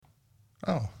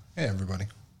Oh, hey everybody.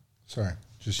 Sorry,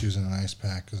 just using an ice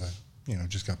pack because I,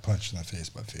 just got punched in the face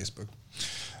by Facebook.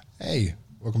 Hey,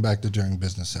 welcome back to During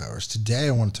Business Hours. Today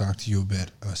I want to talk to you a bit,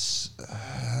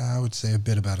 I would say a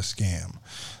bit about a scam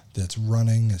that's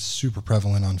running, is super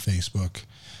prevalent on Facebook.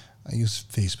 I use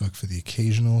Facebook for the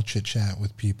occasional chit-chat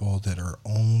with people that are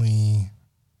only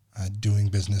doing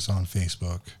business on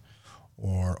Facebook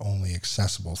or only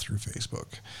accessible through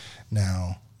Facebook.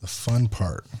 Now, the fun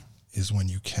part is when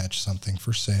you catch something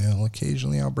for sale.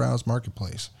 Occasionally I'll browse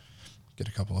Marketplace, get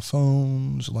a couple of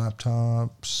phones,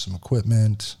 laptops, some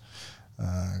equipment.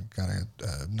 Got a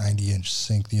 90-inch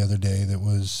sink the other day that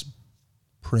was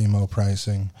primo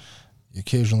pricing. You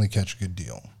occasionally catch a good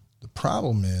deal. The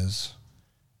problem is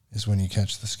when you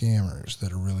catch the scammers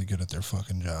that are really good at their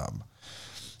fucking job.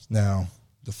 Now,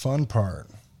 the fun part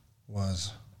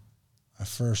was I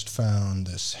first found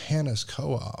this Hannah's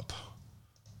Co-op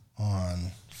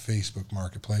on Facebook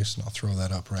Marketplace, and I'll throw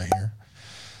that up right here.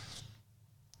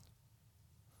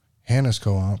 Hannah's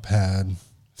Co-op had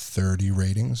 30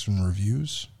 ratings and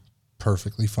reviews,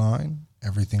 perfectly fine.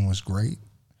 Everything was great.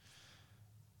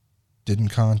 Didn't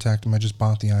contact them, I just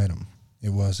bought the item. It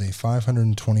was a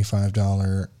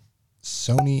 $525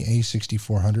 Sony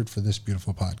a6400 for this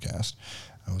beautiful podcast.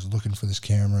 I was looking for this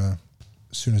camera.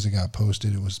 As soon as it got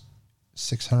posted, it was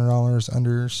 $600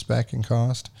 under spec and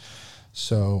cost.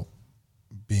 So,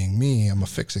 being me, I'm a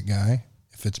fix-it guy.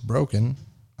 If it's broken,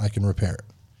 I can repair it.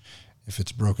 If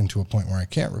it's broken to a point where I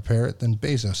can't repair it, then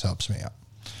Bezos helps me out.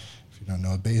 If you don't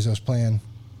know a Bezos plan,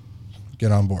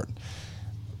 get on board.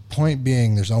 Point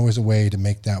being, there's always a way to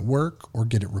make that work or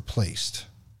get it replaced,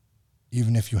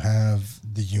 even if you have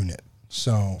the unit.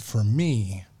 So for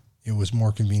me, it was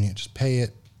more convenient. Just pay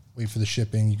it, wait for the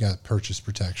shipping, you got purchase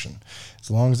protection. As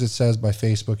long as it says by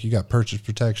Facebook you got purchase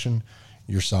protection,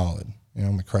 you're solid.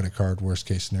 My credit card, worst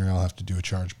case scenario, I'll have to do a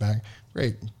charge back.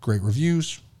 Great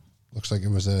reviews. Looks like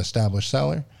it was an established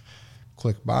seller.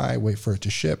 Click buy, wait for it to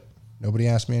ship. Nobody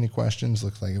asked me any questions.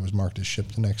 Looks like it was marked as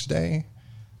shipped the next day.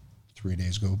 3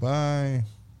 days go by.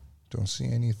 Don't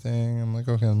see anything. I'm like,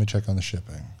 okay, let me check on the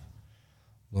shipping.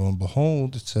 Lo and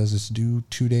behold, it says it's due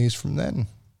 2 days from then.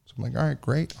 So I'm like, all right,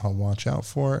 great. I'll watch out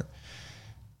for it.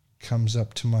 Comes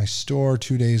up to my store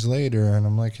 2 days later, and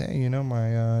I'm like, hey,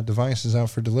 my device is out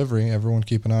for delivery. Everyone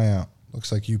keep an eye out.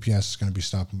 Looks like UPS is going to be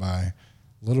stopping by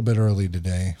a little bit early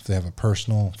today. If they have a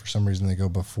personal, for some reason they go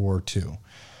before 2.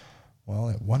 Well,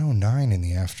 at 1:09 in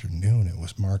the afternoon, it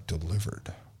was marked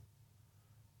delivered.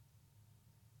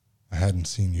 I hadn't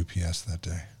seen UPS that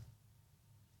day.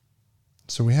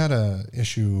 So we had a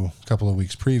issue a couple of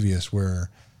weeks previous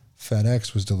where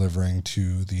FedEx was delivering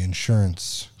to the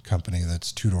insurance company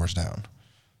that's 2 doors down.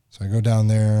 So I go down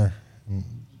there, and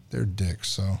they're dicks.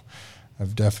 So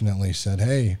I've definitely said,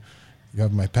 hey, you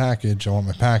have my package. I want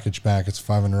my package back. It's a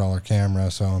 $500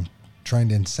 camera. So I'm trying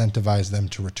to incentivize them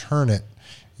to return it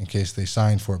in case they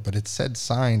signed for it. But it said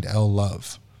signed L.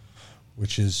 Love,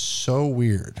 which is so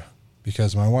weird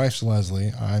because my wife's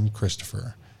Leslie. I'm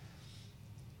Christopher.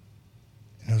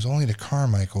 And it was only to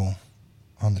Carmichael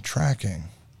on the tracking.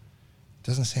 It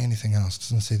doesn't say anything else. It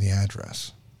doesn't say the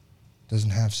address. It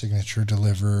doesn't have signature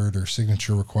delivered or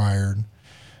signature required.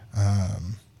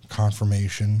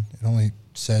 Confirmation. It only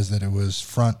says that it was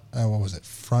front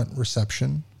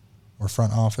reception or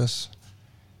front office.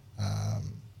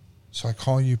 So I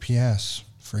call UPS,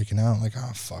 freaking out, like,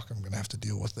 oh, fuck, I'm going to have to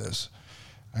deal with this.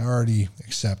 I already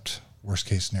accept worst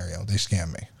case scenario. They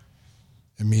scam me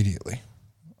immediately.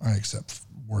 I accept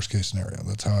worst case scenario.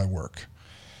 That's how I work.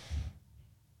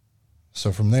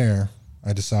 So from there,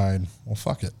 I decide, well,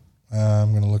 fuck it.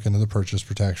 I'm going to look into the purchase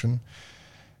protection.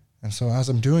 And so as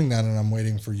I'm doing that and I'm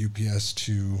waiting for UPS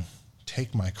to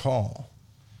take my call,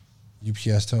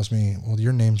 UPS tells me, well,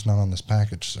 your name's not on this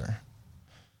package, sir.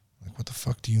 Like, what the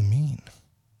fuck do you mean?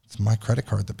 It's my credit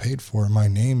card that paid for it. My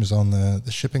name is on the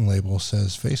shipping label,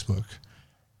 says Facebook.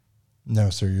 No,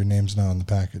 sir, your name's not on the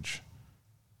package.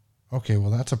 Okay,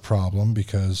 well, that's a problem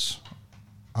because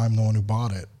I'm the one who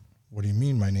bought it. What do you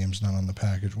mean my name's not on the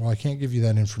package? Well, I can't give you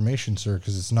that information, sir,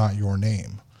 because it's not your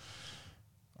name.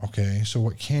 Okay, so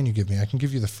what can you give me? I can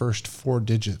give you the first 4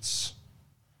 digits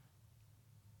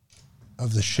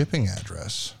of the shipping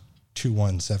address,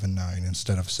 2179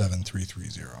 instead of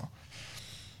 7330.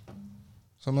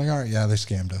 So I'm like, all right, yeah, they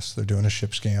scammed us. They're doing a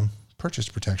ship scam. Purchase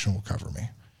protection will cover me.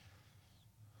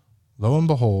 Lo and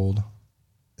behold,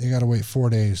 they got to wait 4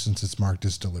 days since it's marked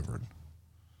as delivered.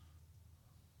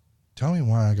 Tell me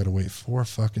why I got to wait 4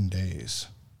 fucking days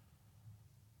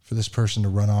for this person to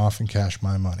run off and cash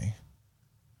my money.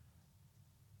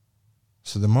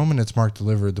 So the moment it's marked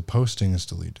delivered, the posting is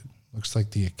deleted. Looks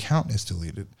like the account is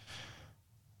deleted.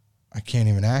 I can't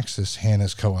even access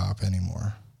Hannah's Co-op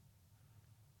anymore.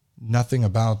 Nothing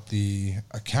about the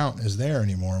account is there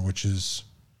anymore, which is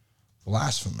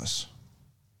blasphemous.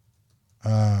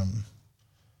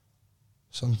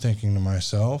 So I'm thinking to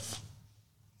myself,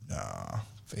 nah,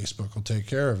 Facebook will take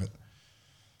care of it.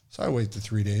 So I wait the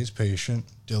 3 days, patient,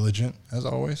 diligent, as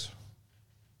always.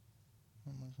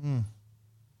 I'm like,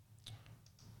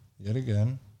 Yet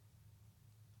again,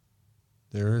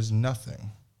 there is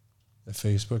nothing that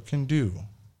Facebook can do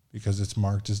because it's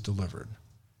marked as delivered.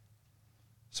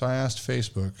 So I asked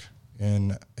Facebook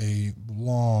in a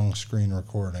long screen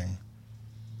recording,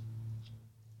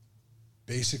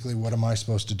 basically, what am I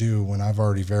supposed to do when I've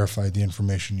already verified the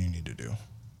information you need to do?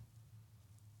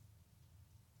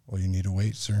 Well, you need to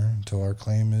wait, sir, until our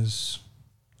claim is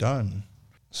done.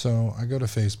 So I go to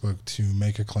Facebook to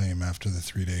make a claim after the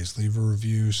 3 days, leave a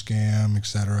review, scam,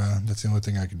 etc. That's the only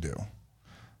thing I can do.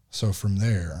 So from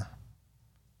there,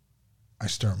 I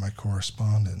start my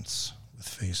correspondence with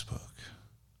Facebook.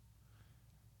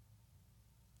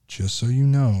 Just so you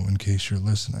know, in case you're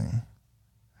listening,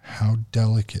 how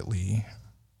delicately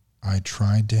I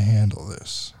tried to handle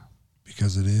this,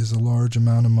 because it is a large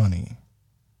amount of money,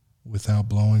 without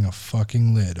blowing a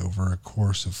fucking lid over a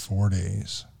course of 4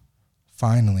 days.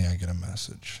 Finally, I get a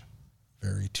message.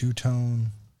 Very two-tone,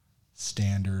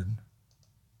 standard,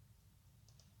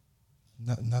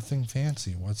 nothing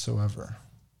fancy whatsoever.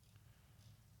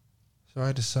 So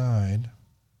I decide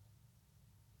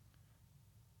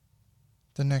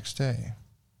the next day,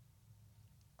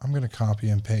 I'm going to copy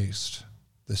and paste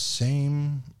the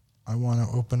same, I want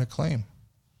to open a claim.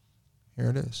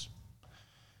 Here it is.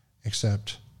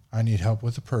 Except I need help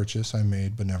with a purchase I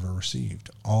made but never received.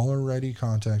 Already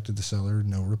contacted the seller,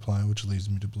 no reply, which leads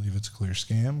me to believe it's a clear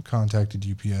scam. Contacted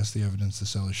UPS, the evidence the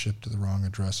seller shipped to the wrong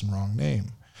address and wrong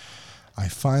name. I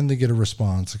finally get a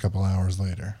response a couple hours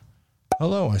later.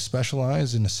 Hello, I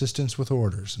specialize in assistance with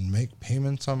orders and make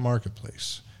payments on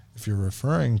Marketplace. If you're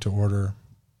referring to order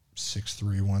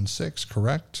 6316,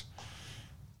 correct?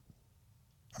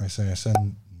 I say I sent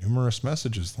numerous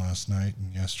messages last night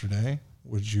and yesterday.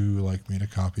 Would you like me to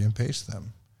copy and paste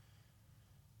them?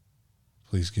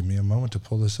 Please give me a moment to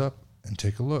pull this up and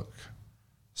take a look.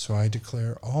 So I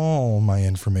declare all my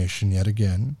information yet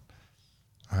again.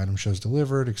 Item shows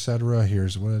delivered, etc.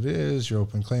 Here's what it is. Your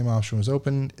open claim option was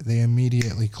open. They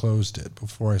immediately closed it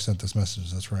before I sent this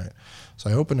message. That's right. So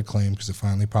I opened a claim because it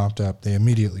finally popped up. They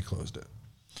immediately closed it.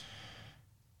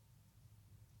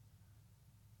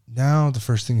 Now the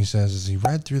first thing he says is he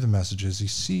read through the messages. He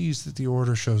sees that the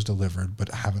order shows delivered, but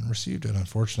haven't received it.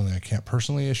 Unfortunately, I can't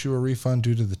personally issue a refund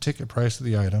due to the ticket price of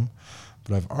the item,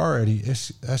 but I've already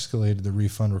escalated the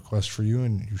refund request for you,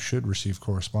 and you should receive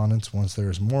correspondence once there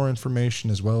is more information,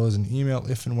 as well as an email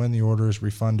if and when the order is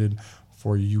refunded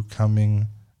for you confirming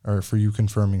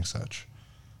such.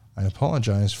 I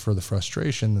apologize for the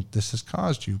frustration that this has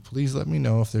caused you. Please let me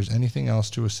know if there's anything else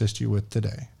to assist you with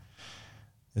today.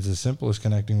 It's as simple as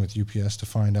connecting with UPS to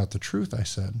find out the truth, I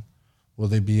said. Will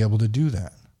they be able to do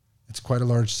that? It's quite a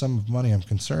large sum of money. I'm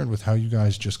concerned with how you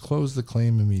guys just closed the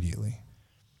claim immediately.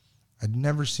 I'd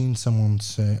never seen someone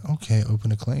say, okay,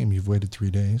 open a claim. You've waited 3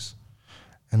 days.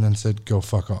 And then said, go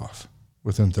fuck off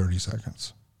within 30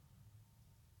 seconds.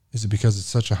 Is it because it's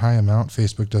such a high amount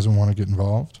Facebook doesn't want to get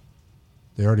involved?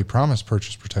 They already promised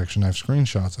purchase protection. I have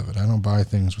screenshots of it. I don't buy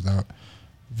things without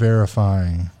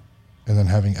verifying and then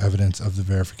having evidence of the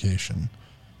verification.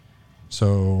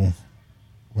 So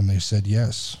when they said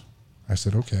yes, I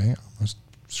said, okay, let's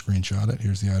screenshot it.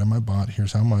 Here's the item I bought.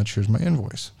 Here's how much. Here's my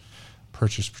invoice.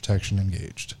 Purchase protection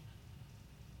engaged.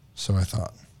 So I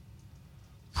thought.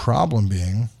 Problem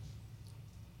being,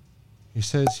 he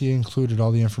says he included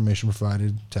all the information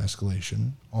provided to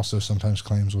escalation. Also, sometimes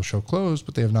claims will show closed,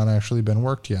 but they have not actually been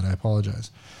worked yet. I apologize.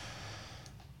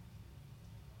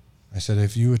 I said,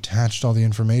 if you attached all the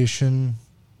information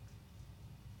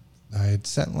I had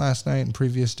sent last night and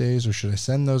previous days, or should I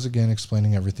send those again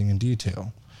explaining everything in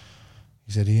detail?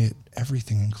 He said he had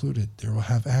everything included. They will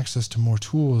have access to more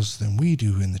tools than we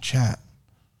do in the chat.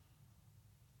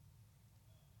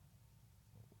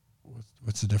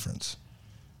 What's the difference?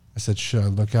 I said, should I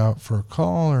look out for a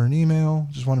call or an email?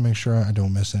 Just want to make sure I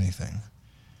don't miss anything.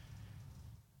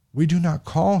 We do not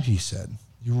call, he said.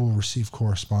 You will receive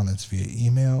correspondence via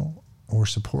email or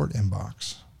support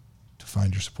inbox. To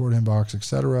find your support inbox,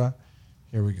 etc.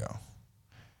 Here we go.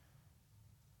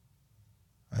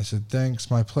 I said, thanks,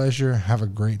 my pleasure. Have a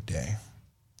great day.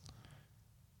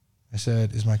 I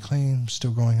said, is my claim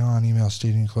still going on? Email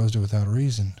stating you closed it without a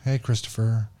reason. Hey,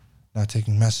 Christopher, not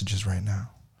taking messages right now.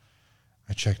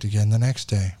 I checked again the next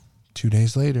day. 2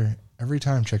 days later, every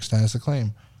time check status of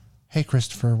claim. Hey,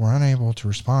 Christopher, we're unable to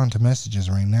respond to messages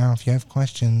right now. If you have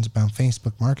questions about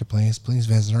Facebook Marketplace, please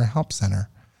visit our help center.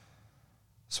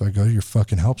 So I go to your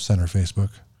fucking help center,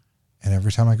 Facebook. And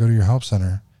every time I go to your help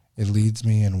center, it leads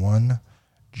me in one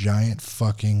giant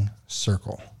fucking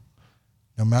circle.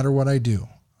 No matter what I do,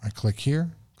 I click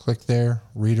here, click there,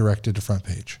 redirected to front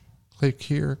page. Click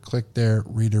here, click there,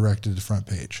 redirected to front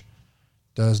page.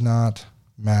 Does not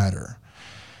matter.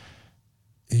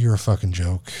 You're a fucking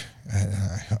joke.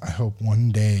 I hope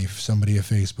one day somebody at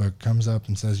Facebook comes up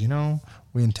and says,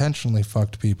 we intentionally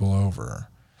fucked people over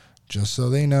just so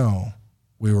they know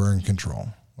we were in control.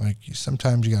 Like,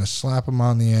 sometimes you got to slap them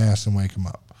on the ass and wake them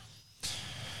up.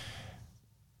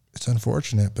 It's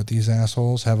unfortunate, but these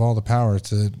assholes have all the power.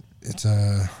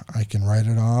 I can write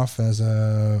it off as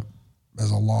a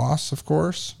loss, of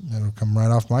course. It'll come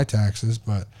right off my taxes,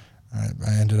 but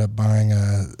I ended up buying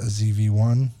a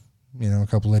ZV-1, a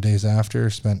couple of days after,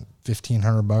 spent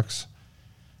 $1,500,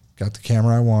 got the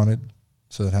camera I wanted,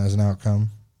 so it has an outcome.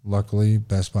 Luckily,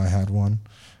 Best Buy had one,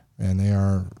 and they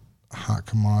are hot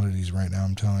commodities right now,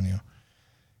 I'm telling you.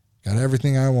 Got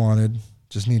everything I wanted,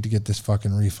 just need to get this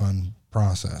fucking refund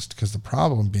processed, because the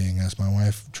problem being, as my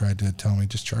wife tried to tell me,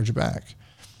 just charge it back.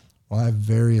 Well, I have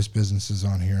various businesses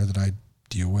on here that I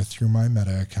deal with through my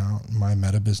Meta account, my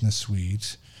Meta Business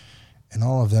Suite, and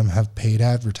all of them have paid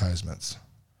advertisements.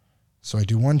 So I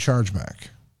do one chargeback.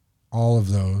 All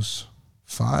of those,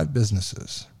 5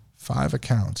 businesses, 5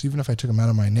 accounts, even if I took them out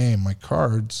of my name, my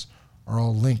cards are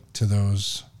all linked to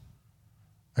those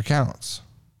accounts.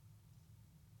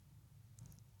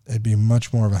 It'd be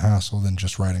much more of a hassle than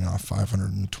just writing off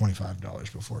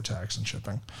 $525 before tax and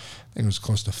shipping. I think it was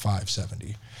close to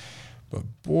 $570. But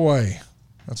boy,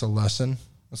 that's a lesson.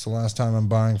 That's the last time I'm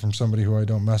buying from somebody who I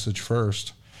don't message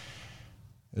first.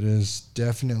 It is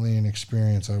definitely an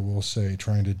experience, I will say,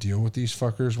 trying to deal with these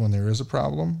fuckers when there is a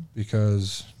problem,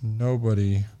 because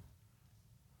nobody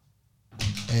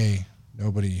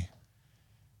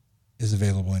is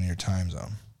available in your time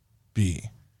zone. B,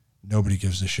 nobody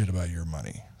gives a shit about your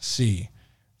money. C,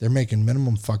 they're making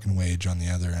minimum fucking wage on the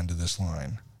other end of this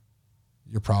line.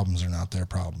 Your problems are not their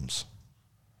problems.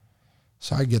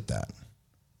 So I get that.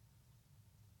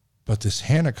 But this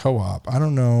Hannah Co-op, I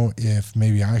don't know if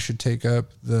maybe I should take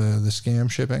up the scam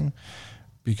shipping,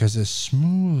 because as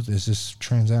smooth as this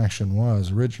transaction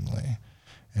was originally,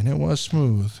 and it was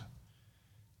smooth,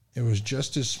 it was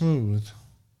just as smooth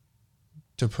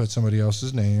to put somebody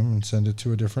else's name and send it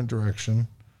to a different direction,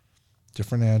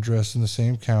 different address in the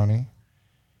same county,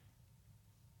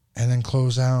 and then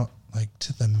close out like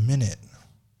to the minute,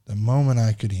 the moment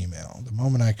I could email, the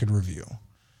moment I could review,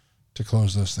 to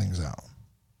close those things out.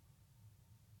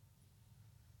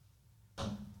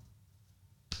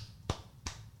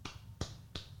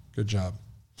 Good job.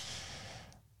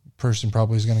 Person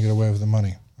probably is going to get away with the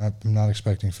money. I'm not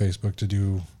expecting Facebook to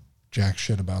do jack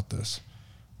shit about this.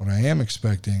 What I am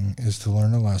expecting is to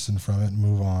learn a lesson from it and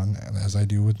move on, as I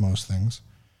do with most things.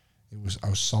 I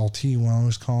was salty when I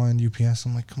was calling UPS.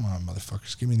 I'm like, come on,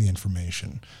 motherfuckers, give me the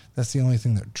information. That's the only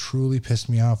thing that truly pissed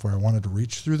me off, where I wanted to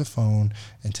reach through the phone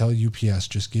and tell UPS,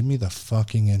 just give me the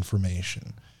fucking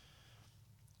information.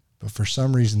 But for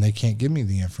some reason, they can't give me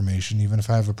the information, even if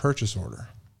I have a purchase order.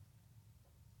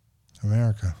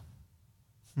 America.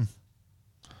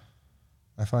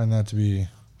 I find that to be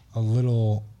a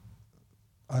little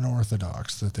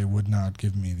unorthodox, that they would not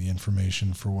give me the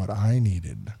information for what I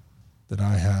needed, that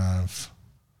I have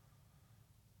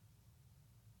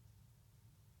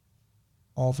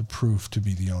all the proof to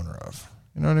be the owner of.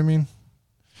 You know what I mean?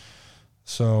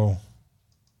 So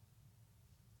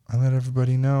I let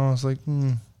everybody know. I was like,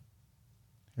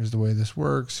 here's the way this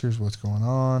works. Here's what's going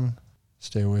on.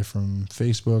 Stay away from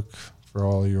Facebook for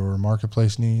all your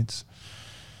marketplace needs.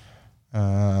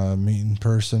 Meet in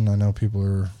person. I know people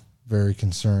are very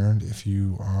concerned. If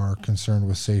you are concerned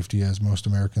with safety, as most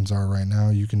Americans are right now,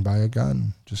 you can buy a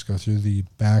gun. Just go through the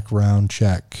background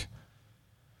check.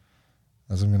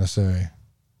 As I'm going to say,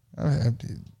 that's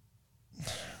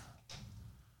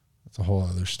a whole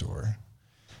other story.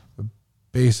 But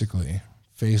basically,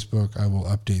 Facebook, I will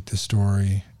update the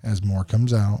story as more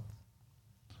comes out.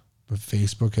 But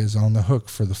Facebook is on the hook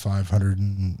for the $500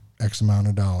 and X amount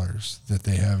of dollars that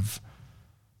they have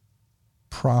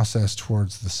processed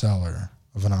towards the seller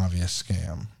of an obvious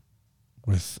scam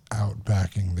without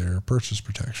backing their purchase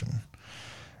protection.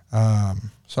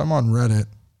 So I'm on Reddit,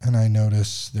 and I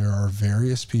notice there are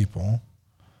various people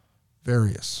who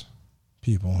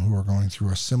are going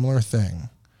through a similar thing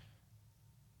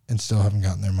and still haven't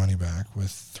gotten their money back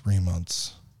with 3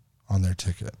 months on their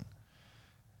ticket.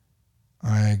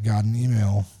 I got an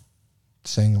email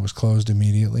saying it was closed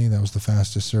immediately. That was the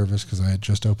fastest service because I had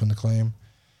just opened the claim.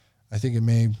 I think it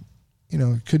may,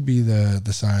 it could be the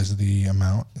size of the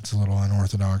amount. It's a little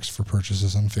unorthodox for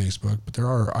purchases on Facebook, but there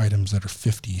are items that are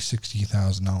 $50,000,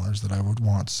 $60,000 that I would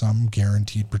want some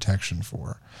guaranteed protection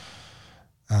for.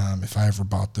 If I ever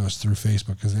bought those through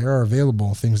Facebook, because they are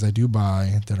available. Things I do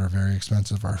buy that are very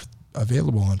expensive are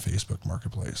available on Facebook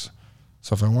Marketplace.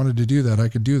 So if I wanted to do that, I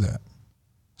could do that.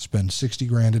 Spend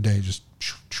 $60,000 a day. Just,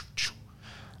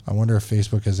 I wonder if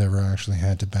Facebook has ever actually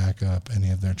had to back up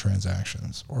any of their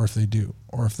transactions, or if they do,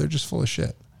 or if they're just full of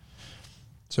shit.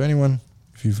 So anyone,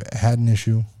 if you've had an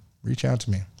issue, reach out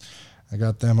to me. I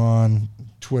got them on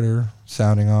Twitter,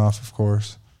 sounding off, of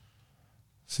course.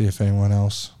 See if anyone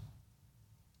else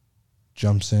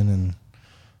jumps in and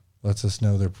lets us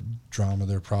know their drama,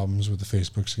 their problems with the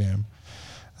Facebook scam.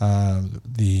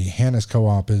 The Hannah's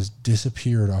Co-op has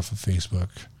disappeared off of Facebook,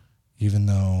 even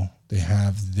though they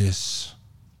have this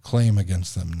claim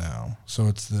against them now. So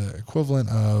it's the equivalent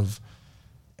of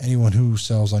anyone who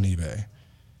sells on eBay.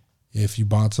 If you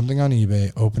bought something on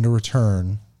eBay, opened a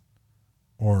return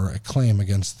or a claim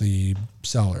against the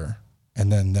seller,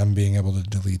 and then them being able to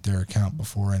delete their account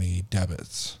before any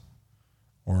debits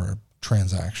or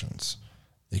transactions.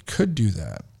 They could do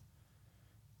that.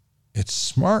 It's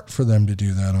smart for them to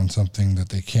do that on something that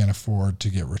they can't afford to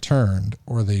get returned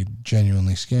or they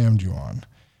genuinely scammed you on.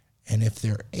 And if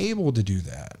they're able to do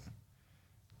that,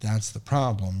 that's the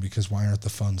problem, because why aren't the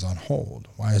funds on hold?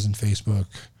 Why isn't Facebook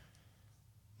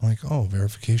like,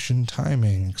 verification,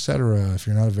 timing, etc.? If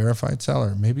you're not a verified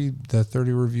seller, maybe the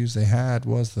 30 reviews they had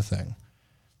was the thing.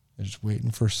 They're just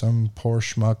waiting for some poor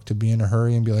schmuck to be in a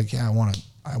hurry and be like, yeah, I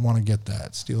want to get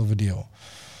that. Steal of a deal.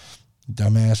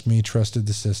 Dumbass me trusted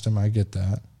the system. I get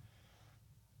that.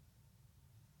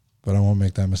 But I won't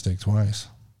make that mistake twice.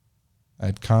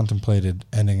 I'd contemplated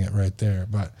ending it right there,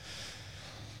 but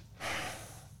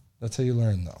that's how you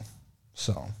learn, though.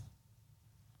 So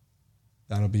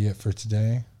that'll be it for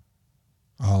today.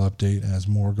 I'll update as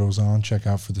more goes on. Check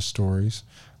out for the stories.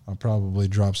 I'll probably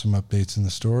drop some updates in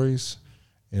the stories,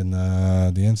 in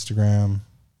the Instagram,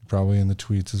 probably in the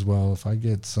tweets as well. If I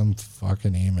get some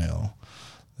fucking email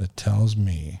that tells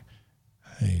me,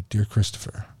 hey, dear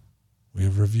Christopher, we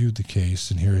have reviewed the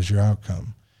case and here is your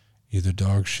outcome. Either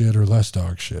dog shit or less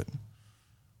dog shit.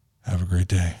 Have a great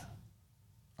day.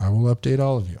 I will update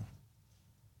all of you.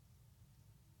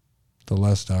 The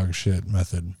less dog shit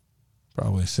method.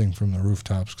 Probably sing from the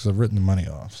rooftops because I've written the money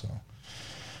off. So,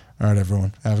 all right,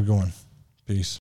 everyone. Have a good one. Peace.